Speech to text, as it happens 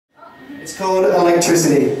It's called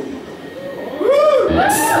Electricity.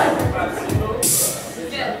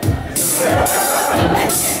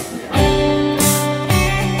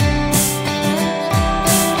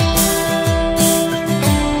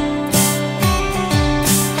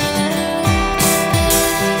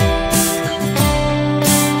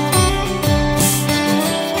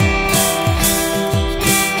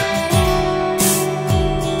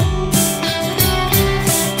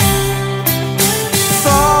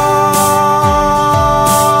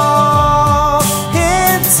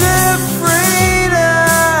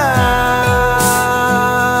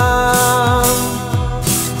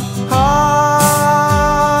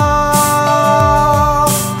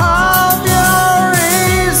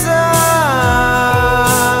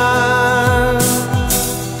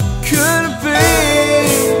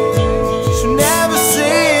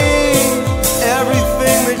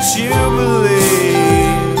 You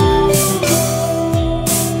believe.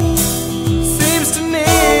 Seems to me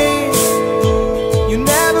you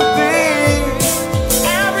never be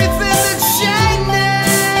everything that shines.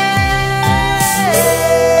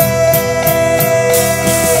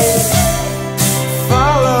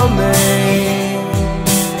 Follow me,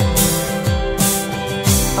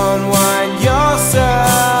 unwind yourself.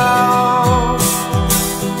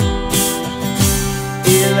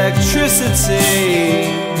 Electricity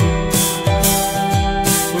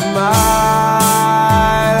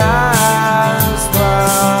might as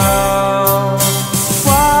well.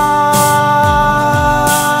 Why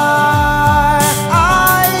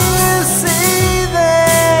are you seething?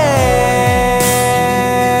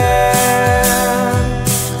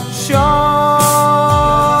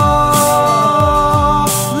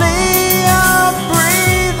 Surely you're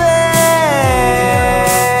breathing.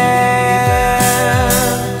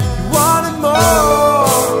 You wanted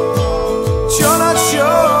more, but you're not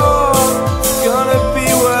sure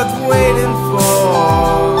waiting for.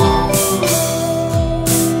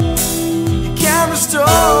 You can't restore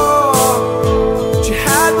what you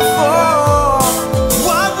had before.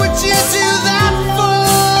 What would you do that for?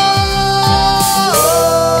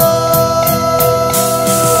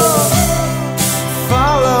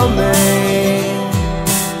 Follow me,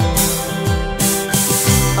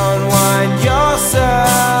 unwind yourself.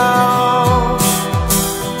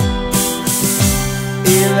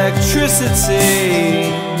 Electricity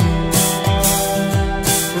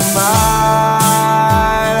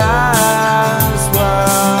might as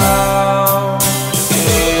well.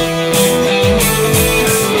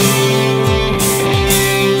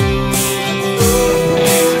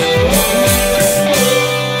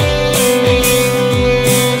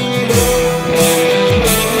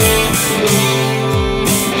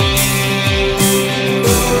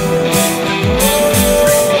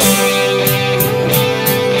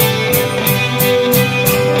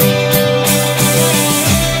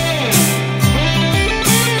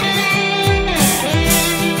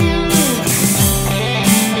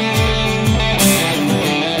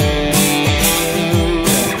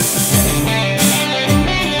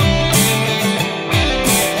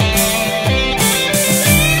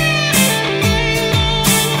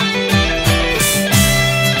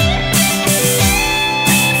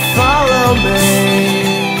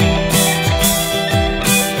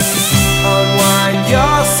 Unwind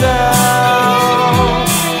yourself.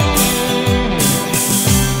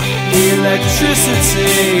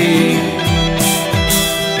 Electricity